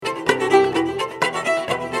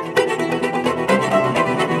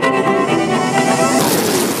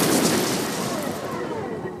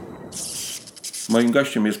Moim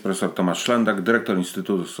gościem jest profesor Tomasz Szlendak, dyrektor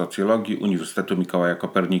Instytutu Socjologii Uniwersytetu Mikołaja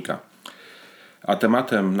Kopernika. A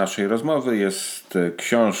tematem naszej rozmowy jest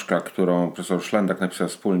książka, którą profesor Szlendak napisał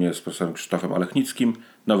wspólnie z profesorem Krzysztofem Olechnickim,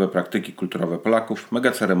 Nowe praktyki kulturowe Polaków,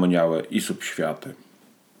 megaceremoniały i subświaty.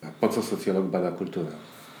 Po co socjolog bada kulturę?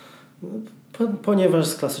 Ponieważ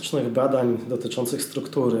z klasycznych badań dotyczących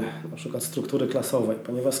struktury, na przykład struktury klasowej,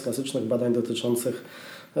 ponieważ z klasycznych badań dotyczących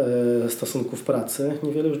stosunków pracy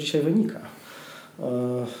niewiele już dzisiaj wynika.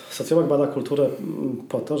 Socjolog bada kulturę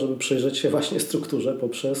po to, żeby przyjrzeć się właśnie strukturze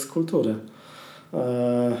poprzez kulturę.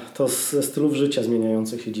 To ze stylów życia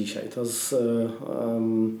zmieniających się dzisiaj, to z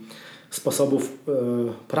sposobów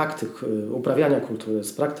praktyk uprawiania kultury,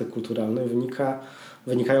 z praktyk kulturalnych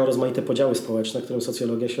wynikają rozmaite podziały społeczne, którym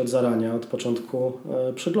socjologia się od zarania, od początku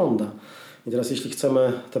przygląda. I teraz jeśli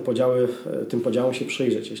chcemy tym podziałom się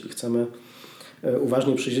przyjrzeć, jeśli chcemy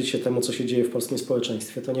uważnie przyjrzeć się temu, co się dzieje w polskim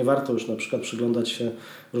społeczeństwie, to nie warto już na przykład przyglądać się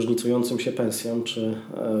różnicującym się pensjom czy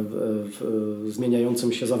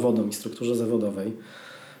zmieniającym się zawodom i strukturze zawodowej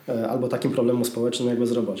albo takim problemom społecznym jak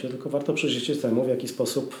bezrobocie, tylko warto przyjrzeć się temu, w jaki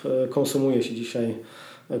sposób konsumuje się dzisiaj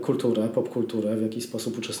kulturę, popkulturę, w jaki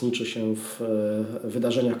sposób uczestniczy się w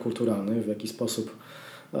wydarzeniach kulturalnych, w jaki sposób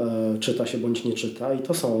czyta się bądź nie czyta i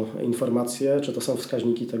to są informacje, czy to są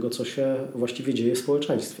wskaźniki tego, co się właściwie dzieje w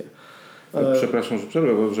społeczeństwie. Przepraszam, że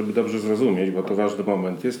przerwę, bo żeby dobrze zrozumieć, bo to ważny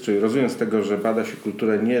moment jest. Czyli rozumiem z tego, że bada się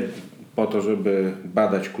kulturę nie po to, żeby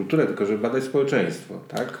badać kulturę, tylko żeby badać społeczeństwo,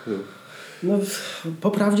 tak? No,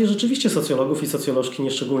 po prawdzie rzeczywiście socjologów i socjolożki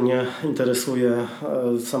nieszczególnie interesuje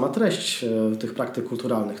sama treść tych praktyk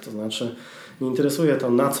kulturalnych. To znaczy nie interesuje to,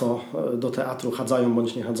 na co do teatru chadzają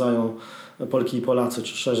bądź nie chadzają Polki i Polacy,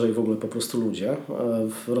 czy szerzej w ogóle po prostu ludzie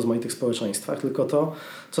w rozmaitych społeczeństwach, tylko to,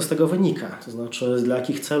 co z tego wynika. To znaczy dla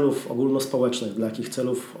jakich celów ogólnospołecznych, dla jakich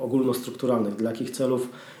celów ogólnostrukturalnych, dla jakich celów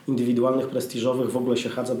indywidualnych, prestiżowych w ogóle się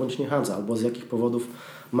chadza bądź nie chadza, albo z jakich powodów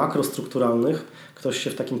makrostrukturalnych ktoś się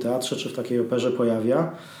w takim teatrze czy w takiej operze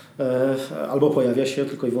pojawia, albo pojawia się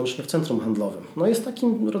tylko i wyłącznie w centrum handlowym. No jest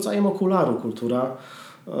takim rodzajem okularu kultura,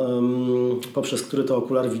 poprzez który to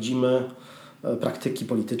okular widzimy praktyki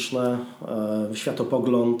polityczne,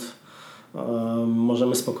 światopogląd.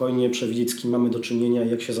 Możemy spokojnie przewidzieć, z kim mamy do czynienia i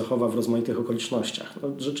jak się zachowa w rozmaitych okolicznościach. No,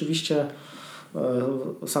 rzeczywiście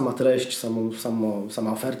sama treść,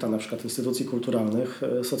 sama oferta na przykład instytucji kulturalnych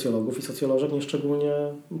socjologów i socjolożek nieszczególnie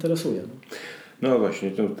interesuje. No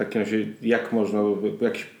właśnie, to w takim razie jak można,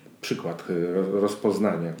 jakiś przykład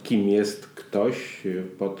rozpoznania, kim jest ktoś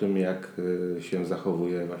po tym, jak się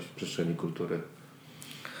zachowuje właśnie w przestrzeni kultury?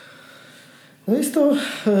 No jest to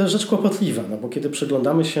rzecz kłopotliwa, no bo kiedy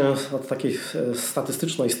przyglądamy się od takiej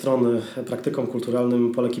statystycznej strony praktykom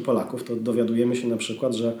kulturalnym Polek i Polaków, to dowiadujemy się na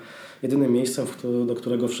przykład, że jedynym miejscem, do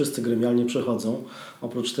którego wszyscy gremialnie przychodzą,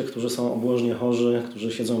 oprócz tych, którzy są obłożnie chorzy,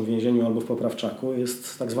 którzy siedzą w więzieniu albo w poprawczaku,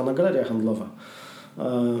 jest tak zwana galeria handlowa.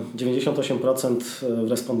 98%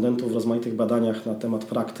 respondentów w rozmaitych badaniach na temat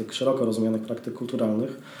praktyk, szeroko rozumianych praktyk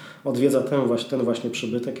kulturalnych odwiedza ten właśnie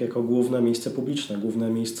przybytek jako główne miejsce publiczne, główne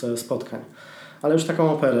miejsce spotkań. Ale już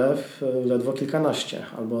taką operę ledwo kilkanaście,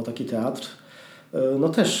 albo taki teatr, no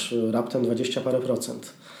też raptem 20 parę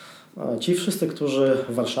procent. Ci wszyscy, którzy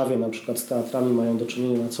w Warszawie na przykład z teatrami mają do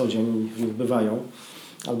czynienia na co dzień i w nich bywają,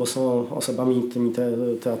 albo są osobami tymi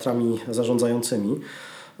teatrami zarządzającymi,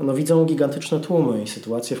 no widzą gigantyczne tłumy i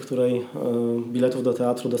sytuację, w której biletów do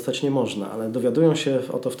teatru dostać nie można, ale dowiadują się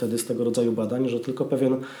o to wtedy z tego rodzaju badań, że tylko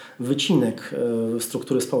pewien wycinek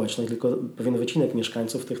struktury społecznej, tylko pewien wycinek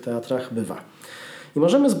mieszkańców w tych teatrach bywa. I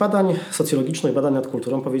możemy z badań socjologicznych, badań nad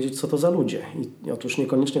kulturą powiedzieć, co to za ludzie. I otóż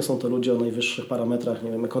niekoniecznie są to ludzie o najwyższych parametrach,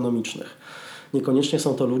 nie wiem, ekonomicznych. Niekoniecznie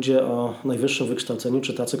są to ludzie o najwyższym wykształceniu,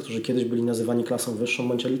 czy tacy, którzy kiedyś byli nazywani klasą wyższą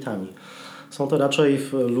bądź elitami. Są to raczej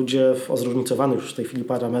ludzie o zróżnicowanych już w tej chwili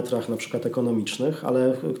parametrach, na przykład ekonomicznych,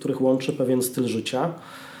 ale których łączy pewien styl życia,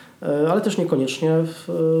 ale też niekoniecznie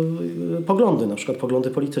poglądy, na przykład poglądy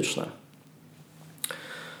polityczne.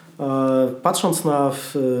 Patrząc na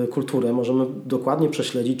kulturę, możemy dokładnie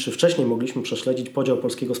prześledzić, czy wcześniej mogliśmy prześledzić podział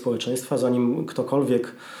polskiego społeczeństwa, zanim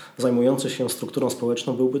ktokolwiek zajmujący się strukturą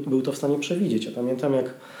społeczną był to w stanie przewidzieć. Ja pamiętam,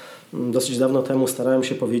 jak dosyć dawno temu starałem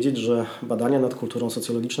się powiedzieć, że badania nad kulturą,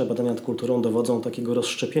 socjologiczne badania nad kulturą dowodzą takiego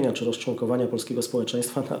rozszczepienia czy rozczłonkowania polskiego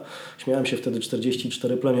społeczeństwa na, śmiałem się wtedy,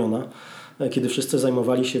 44 plemiona, kiedy wszyscy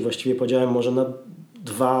zajmowali się właściwie podziałem może na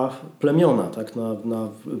 2 plemiona, tak? Na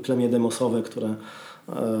plemię demosowe, które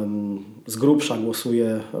z grubsza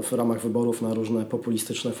głosuje w ramach wyborów na różne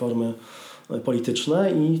populistyczne formy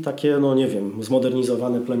polityczne i takie, no nie wiem,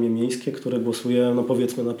 zmodernizowane plemię miejskie, które głosuje, no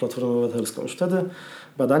powiedzmy, na Platformę Obywatelską. Już wtedy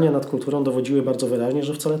badania nad kulturą dowodziły bardzo wyraźnie,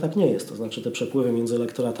 że wcale tak nie jest. To znaczy te przepływy między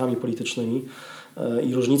elektoratami politycznymi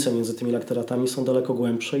i różnice między tymi lektoratami są daleko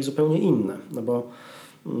głębsze i zupełnie inne. No bo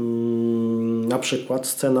na przykład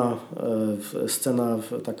scena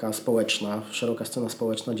taka społeczna, szeroka scena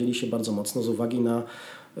społeczna dzieli się bardzo mocno z uwagi na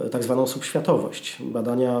tak zwaną subświatowość.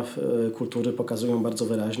 Badania kultury pokazują bardzo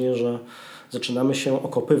wyraźnie, że zaczynamy się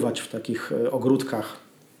okopywać w takich ogródkach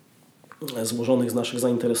złożonych z naszych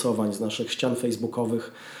zainteresowań, z naszych ścian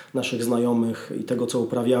facebookowych, naszych znajomych i tego, co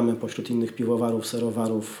uprawiamy pośród innych piwowarów,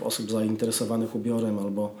 serowarów, osób zainteresowanych ubiorem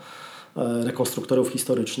albo rekonstruktorów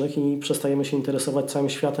historycznych i przestajemy się interesować całym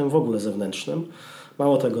światem w ogóle zewnętrznym.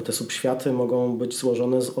 Mało tego, te subświaty mogą być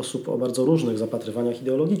złożone z osób o bardzo różnych zapatrywaniach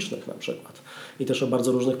ideologicznych na przykład i też o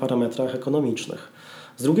bardzo różnych parametrach ekonomicznych.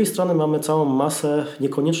 Z drugiej strony mamy całą masę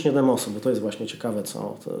niekoniecznie demosów, bo to jest właśnie ciekawe,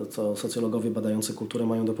 co socjologowie badający kulturę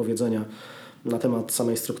mają do powiedzenia na temat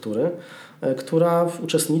samej struktury, która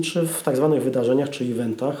uczestniczy w tak zwanych wydarzeniach czy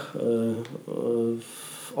eventach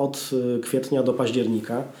od kwietnia do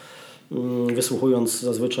października, wysłuchując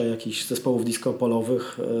zazwyczaj jakichś zespołów disco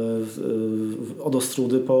polowych od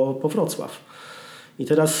Ostródy po Wrocław. I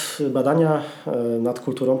teraz badania nad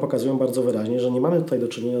kulturą pokazują bardzo wyraźnie, że nie mamy tutaj do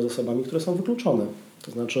czynienia z osobami, które są wykluczone.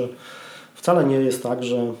 To znaczy wcale nie jest tak,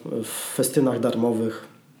 że w festynach darmowych,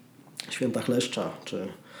 świętach leszcza, czy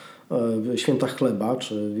świętach chleba,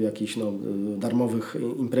 czy jakichś darmowych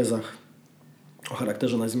imprezach o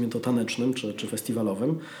charakterze, nazwijmy to, tanecznym czy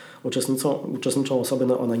festiwalowym, uczestniczą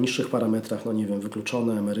osoby o najniższych parametrach,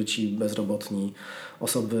 wykluczone, emeryci, bezrobotni,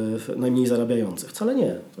 osoby najmniej zarabiające. Wcale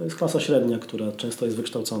nie. To jest klasa średnia, która często jest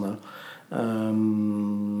wykształcona,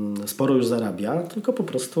 sporo już zarabia, tylko po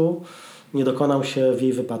prostu nie dokonał się w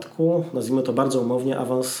jej wypadku, nazwijmy to bardzo umownie,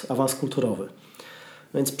 awans kulturowy.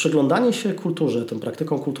 Więc przyglądanie się kulturze, tym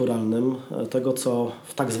praktykom kulturalnym, tego co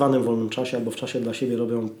w tak zwanym wolnym czasie albo w czasie dla siebie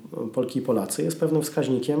robią Polki i Polacy, jest pewnym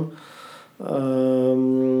wskaźnikiem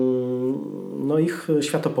ich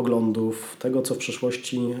światopoglądów, tego co w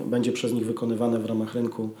przyszłości będzie przez nich wykonywane w ramach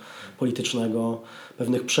rynku politycznego,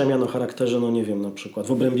 pewnych przemian o charakterze, na przykład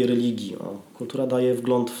w obrębie religii. Kultura daje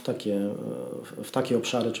wgląd w takie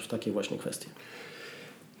obszary czy w takie właśnie kwestie.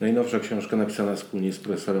 Najnowsza książka napisana wspólnie z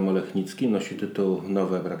profesorem Olechnickim nosi tytuł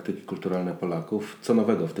Nowe praktyki kulturalne Polaków. Co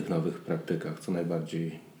nowego w tych nowych praktykach? Co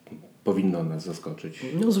najbardziej powinno nas zaskoczyć?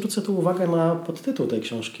 Zwrócę tu uwagę na podtytuł tej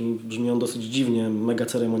książki. Brzmi on dosyć dziwnie.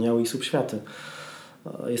 Megaceremoniały i subświaty.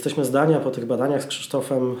 Jesteśmy zdania po tych badaniach z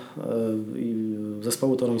Krzysztofem i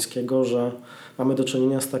zespołu toruńskiego, że mamy do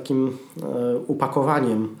czynienia z takim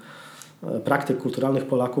upakowaniem praktyk kulturalnych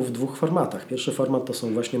Polaków w dwóch formatach. Pierwszy format to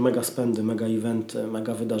są właśnie mega spędy, mega eventy,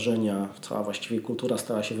 mega wydarzenia. Cała właściwie kultura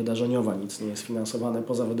stała się wydarzeniowa, nic nie jest finansowane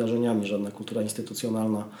poza wydarzeniami, żadna kultura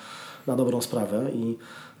instytucjonalna na dobrą sprawę. I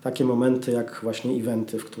takie momenty jak właśnie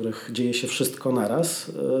eventy, w których dzieje się wszystko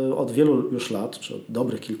naraz, od wielu już lat, czy od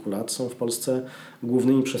dobrych kilku lat, są w Polsce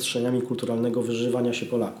głównymi przestrzeniami kulturalnego wyżywania się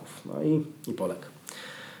Polaków i Polek.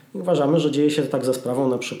 I uważamy, że dzieje się tak za sprawą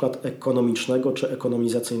na przykład ekonomicznego czy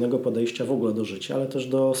ekonomizacyjnego podejścia w ogóle do życia, ale też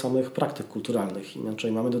do samych praktyk kulturalnych.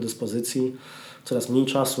 Inaczej mamy do dyspozycji coraz mniej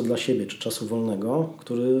czasu dla siebie czy czasu wolnego,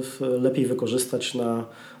 który lepiej wykorzystać na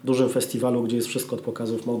dużym festiwalu, gdzie jest wszystko od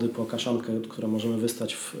pokazów mody po kaszankę, którą możemy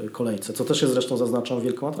wystać w kolejce, co też jest zresztą, zaznaczam,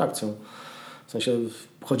 wielką atrakcją. W sensie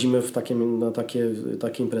chodzimy na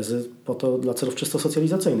takie imprezy po to dla celów czysto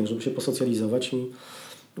socjalizacyjnych, żeby się posocjalizować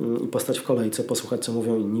i postać w kolejce, posłuchać co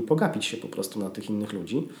mówią inni, pogapić się po prostu na tych innych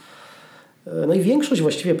ludzi. No i większość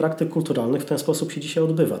właściwie praktyk kulturalnych w ten sposób się dzisiaj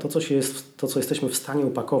odbywa. To, co jesteśmy w stanie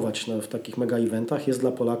upakować w takich mega eventach, jest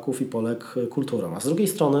dla Polaków i Polek kulturą. A z drugiej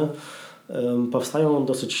strony powstają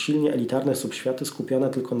dosyć silnie elitarne subświaty skupione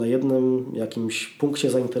tylko na jednym jakimś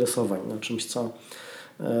punkcie zainteresowań, na czymś, co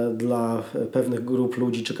dla pewnych grup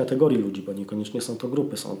ludzi czy kategorii ludzi, bo niekoniecznie są to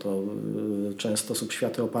grupy, są to często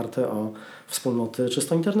subświaty oparte o wspólnoty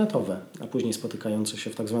czysto internetowe, a później spotykające się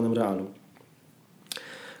w tak zwanym realu,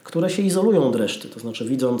 które się izolują od reszty, to znaczy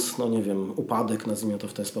widząc, upadek, nazwijmy to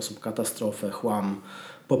w ten sposób, katastrofę, chłam,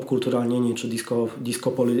 popkulturalnienie czy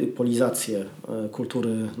diskopolizację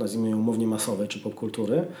kultury, nazwijmy ją umownie masowej czy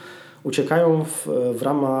popkultury, uciekają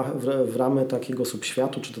w ramy takiego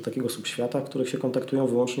subświatu, czy do takiego subświata, w których się kontaktują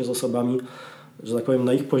wyłącznie z osobami, że tak powiem,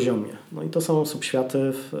 na ich poziomie. No i to są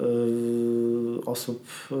subświaty osób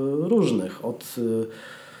różnych, od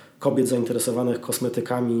kobiet zainteresowanych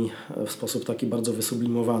kosmetykami w sposób taki bardzo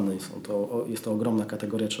wysublimowany. Jest to ogromna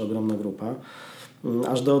kategoria czy ogromna grupa,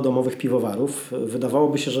 aż do domowych piwowarów.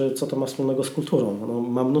 Wydawałoby się, że co to ma wspólnego z kulturą?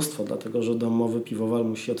 Ma mnóstwo, dlatego że domowy piwowar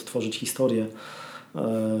musi odtworzyć historię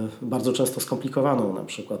bardzo często skomplikowaną, na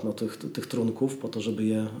przykład tych trunków po to, żeby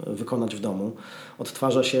je wykonać w domu.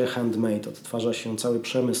 Odtwarza się handmade, odtwarza się cały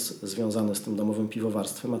przemysł związany z tym domowym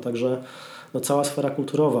piwowarstwem, a także no cała sfera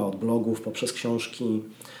kulturowa, od blogów poprzez książki,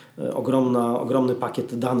 ogromny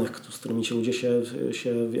pakiet danych, z którymi ci ludzie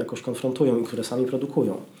się jakoś konfrontują i które sami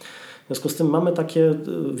produkują. W związku z tym mamy takie,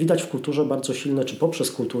 widać w kulturze bardzo silne, czy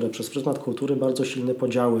poprzez kulturę, przez pryzmat kultury bardzo silne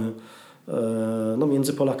podziały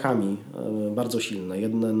między Polakami, bardzo silne.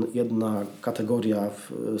 Jedna kategoria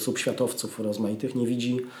subświatowców rozmaitych nie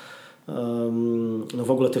widzi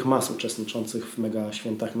w ogóle tych mas uczestniczących w mega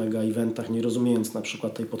świętach, mega eventach, nie rozumiejąc na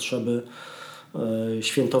przykład tej potrzeby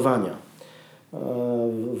świętowania.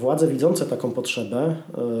 Władze widzące taką potrzebę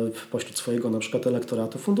pośród swojego na przykład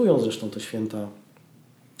elektoratu fundują zresztą te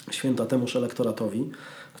święta temuż elektoratowi,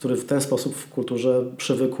 który w ten sposób w kulturze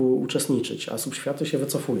przywykł uczestniczyć, a subświaty się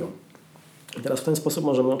wycofują. I teraz w ten sposób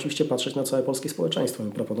możemy oczywiście patrzeć na całe polskie społeczeństwo.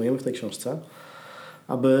 My proponujemy w tej książce,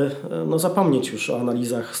 aby zapomnieć już o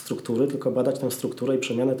analizach struktury, tylko badać tę strukturę i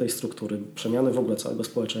przemianę tej struktury, przemianę w ogóle całego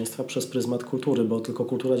społeczeństwa przez pryzmat kultury, bo tylko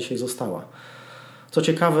kultura dzisiaj została. Co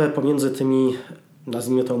ciekawe, pomiędzy tymi,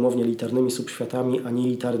 nazwijmy to umownie, elitarnymi subświatami, a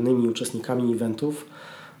nieelitarnymi uczestnikami eventów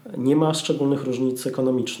nie ma szczególnych różnic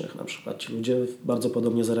ekonomicznych. Na przykład ci ludzie bardzo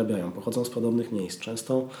podobnie zarabiają, pochodzą z podobnych miejsc.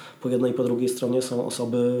 Często po jednej i po drugiej stronie są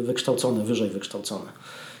osoby wykształcone, wyżej wykształcone.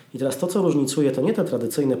 I teraz to, co różnicuje, to nie te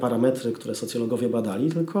tradycyjne parametry, które socjologowie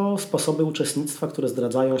badali, tylko sposoby uczestnictwa, które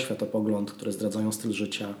zdradzają światopogląd, które zdradzają styl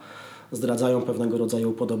życia, zdradzają pewnego rodzaju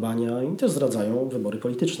upodobania i też zdradzają wybory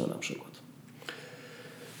polityczne na przykład.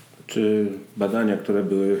 Czy badania, które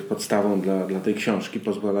były podstawą dla tej książki,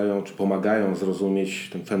 pozwalają czy pomagają zrozumieć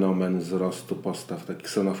ten fenomen wzrostu postaw takich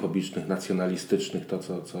ksenofobicznych, nacjonalistycznych, to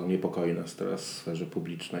co niepokoi nas teraz w sferze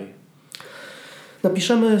publicznej?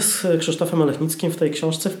 Napiszemy z Krzysztofem Olechnickim w tej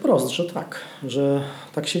książce wprost, że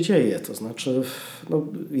tak się dzieje. To znaczy,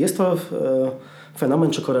 jest to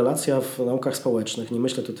fenomen czy korelacja w naukach społecznych. Nie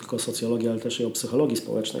myślę tu tylko o socjologii, ale też i o psychologii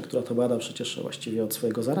społecznej, która to bada przecież właściwie od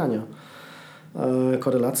swojego zarania.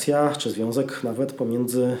 Korelacja czy związek nawet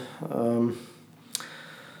pomiędzy,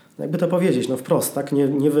 jakby to powiedzieć, wprost, tak,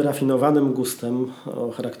 niewyrafinowanym gustem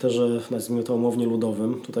o charakterze, nazwijmy to umownie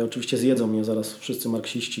ludowym. Tutaj oczywiście zjedzą mnie zaraz wszyscy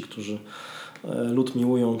marksiści, którzy lud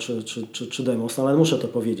miłują czy demos, ale muszę to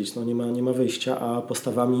powiedzieć, nie ma wyjścia, a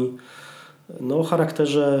postawami o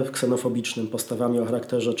charakterze ksenofobicznym, postawami o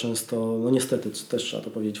charakterze często, niestety też trzeba to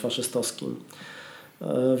powiedzieć, faszystowskim.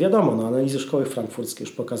 Wiadomo, analizy szkoły frankfurckiej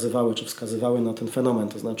już pokazywały czy wskazywały na ten fenomen,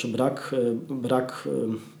 to znaczy brak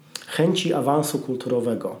chęci awansu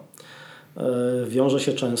kulturowego wiąże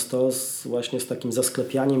się często właśnie z takim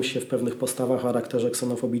zasklepianiem się w pewnych postawach o charakterze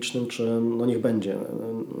ksenofobicznym, czy niech będzie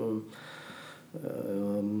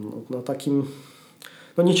takim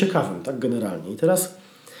nieciekawym, tak generalnie. I teraz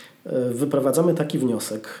wyprowadzamy taki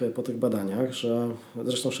wniosek po tych badaniach, że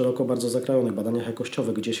zresztą szeroko bardzo zakrojonych badaniach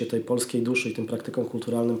jakościowych, gdzie się tej polskiej duszy i tym praktykom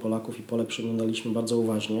kulturalnym Polaków i Polek przyglądaliśmy bardzo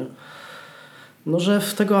uważnie, że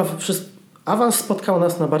awans spotkał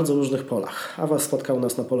nas na bardzo różnych polach. Awans spotkał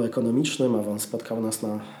nas na polu ekonomicznym, awans spotkał nas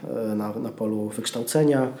na polu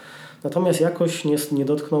wykształcenia. Natomiast jakoś nie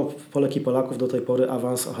dotknął Polek i Polaków do tej pory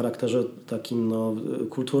awans o charakterze takim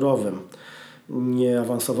kulturowym. Nie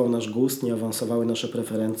awansował nasz gust, nie awansowały nasze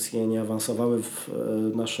preferencje, nie awansowały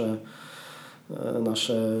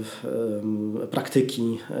nasze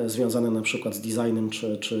praktyki związane na przykład z designem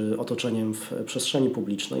czy otoczeniem w przestrzeni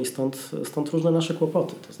publicznej. Stąd różne nasze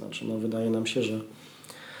kłopoty. To znaczy wydaje nam się,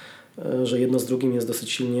 że jedno z drugim jest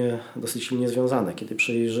dosyć silnie związane. Kiedy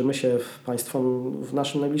przyjrzymy się państwom w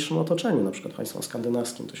naszym najbliższym otoczeniu, na przykład państwom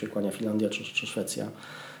skandynawskim, tu się kłania Finlandia czy Szwecja,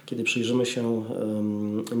 kiedy przyjrzymy się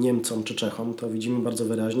Niemcom czy Czechom, to widzimy bardzo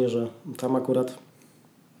wyraźnie, że tam akurat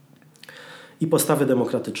i postawy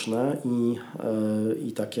demokratyczne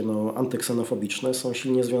i takie antykseноfobiczne są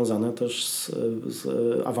silnie związane też z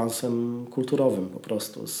awansem kulturowym po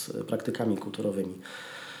prostu, z praktykami kulturowymi.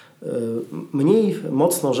 Mniej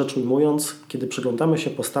mocno rzecz ujmując, kiedy przyglądamy się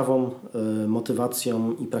postawom,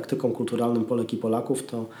 motywacjom i praktykom kulturalnym Polek i Polaków,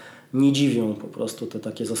 to nie dziwią po prostu te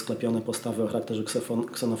takie zasklepione postawy o charakterze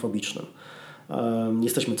ksenofobicznym.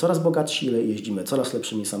 Jesteśmy coraz bogatsi, jeździmy coraz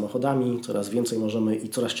lepszymi samochodami, coraz więcej możemy i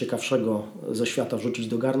coraz ciekawszego ze świata wrzucić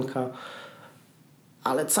do garnka,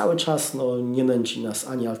 ale cały czas nie nęci nas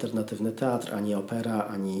ani alternatywny teatr, ani opera,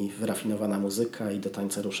 ani wyrafinowana muzyka i do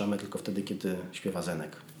tańca ruszamy tylko wtedy, kiedy śpiewa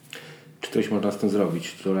Zenek. Czy coś można z tym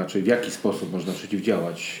zrobić? To raczej w jaki sposób można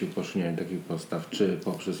przeciwdziałać upośledzeniu takich postaw? Czy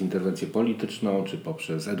poprzez interwencję polityczną, czy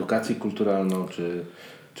poprzez edukację kulturalną,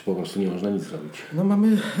 czy po prostu nie można nic zrobić?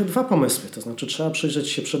 Mamy dwa pomysły. To znaczy trzeba przyjrzeć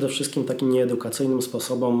się przede wszystkim takim nieedukacyjnym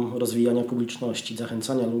sposobom rozwijania publiczności,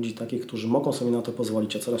 zachęcania ludzi takich, którzy mogą sobie na to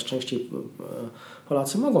pozwolić, a coraz częściej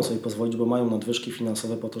Polacy mogą sobie pozwolić, bo mają nadwyżki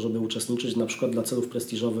finansowe po to, żeby uczestniczyć na przykład dla celów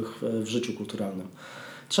prestiżowych w życiu kulturalnym.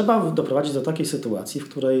 Trzeba doprowadzić do takiej sytuacji, w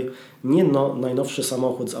której nie najnowszy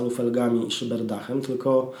samochód z alufelgami i szyberdachem,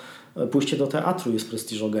 tylko pójście do teatru jest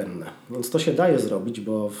prestiżogenne. Więc to się daje zrobić,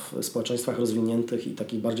 bo w społeczeństwach rozwiniętych i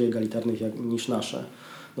takich bardziej egalitarnych niż nasze,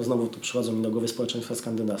 no znowu tu przychodzą mi do głowy społeczeństwa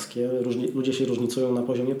skandynawskie, ludzie się różnicują na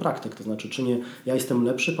poziomie praktyk. To znaczy, czy nie ja jestem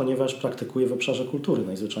lepszy, ponieważ praktykuję w obszarze kultury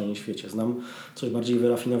najzwyczajniej w świecie. Znam coś bardziej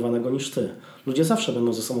wyrafinowanego niż ty. Ludzie zawsze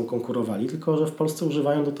będą ze sobą konkurowali, tylko że w Polsce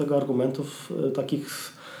używają do tego argumentów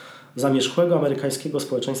takich zamierzchłego amerykańskiego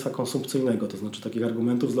społeczeństwa konsumpcyjnego, to znaczy takich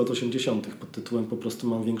argumentów z lat 80. pod tytułem po prostu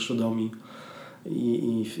mam większy dom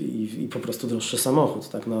i po prostu droższy samochód,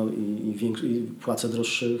 tak? No, i płacę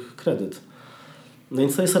droższy kredyt. No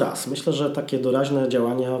więc to jest raz. Myślę, że takie doraźne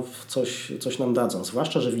działania coś nam dadzą.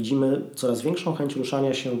 Zwłaszcza, że widzimy coraz większą chęć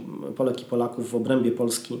ruszania się Polek i Polaków w obrębie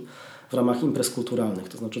Polski w ramach imprez kulturalnych.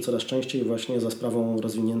 To znaczy coraz częściej właśnie za sprawą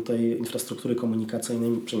rozwiniętej infrastruktury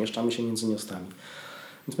komunikacyjnej przemieszczamy się między miastami.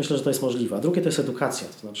 Więc myślę, że to jest możliwe. A drugie to jest edukacja.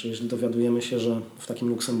 To znaczy, jeżeli dowiadujemy się, że w takim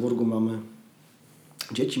Luksemburgu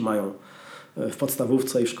dzieci mają w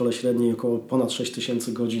podstawówce i w szkole średniej około ponad 6 000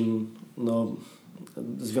 godzin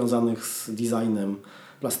związanych z designem,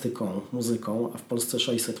 plastyką, muzyką, a w Polsce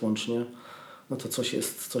 600 łącznie, no to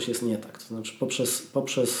coś jest nie tak. To znaczy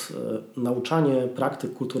poprzez nauczanie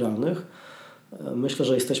praktyk kulturalnych myślę,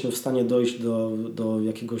 że jesteśmy w stanie dojść do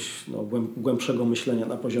jakiegoś głębszego myślenia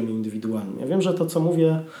na poziomie indywidualnym. Ja wiem, że to, co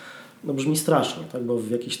mówię, brzmi strasznie, tak? Bo w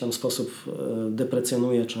jakiś tam sposób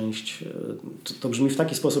deprecjonuje część. To brzmi w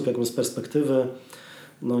taki sposób, jakbym z perspektywy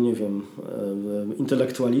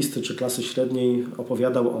intelektualisty czy klasy średniej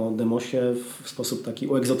opowiadał o demosie w sposób taki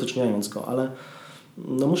uegzotyczniając go, ale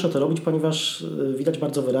muszę to robić, ponieważ widać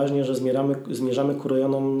bardzo wyraźnie, że zmierzamy ku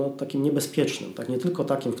rejonom takim niebezpiecznym, tak? Nie tylko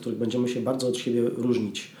takim, w których będziemy się bardzo od siebie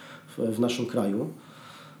różnić w naszym kraju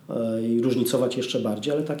i różnicować jeszcze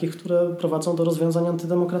bardziej, ale takich, które prowadzą do rozwiązań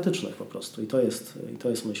antydemokratycznych po prostu. I to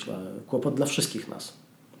jest myślę, kłopot dla wszystkich nas.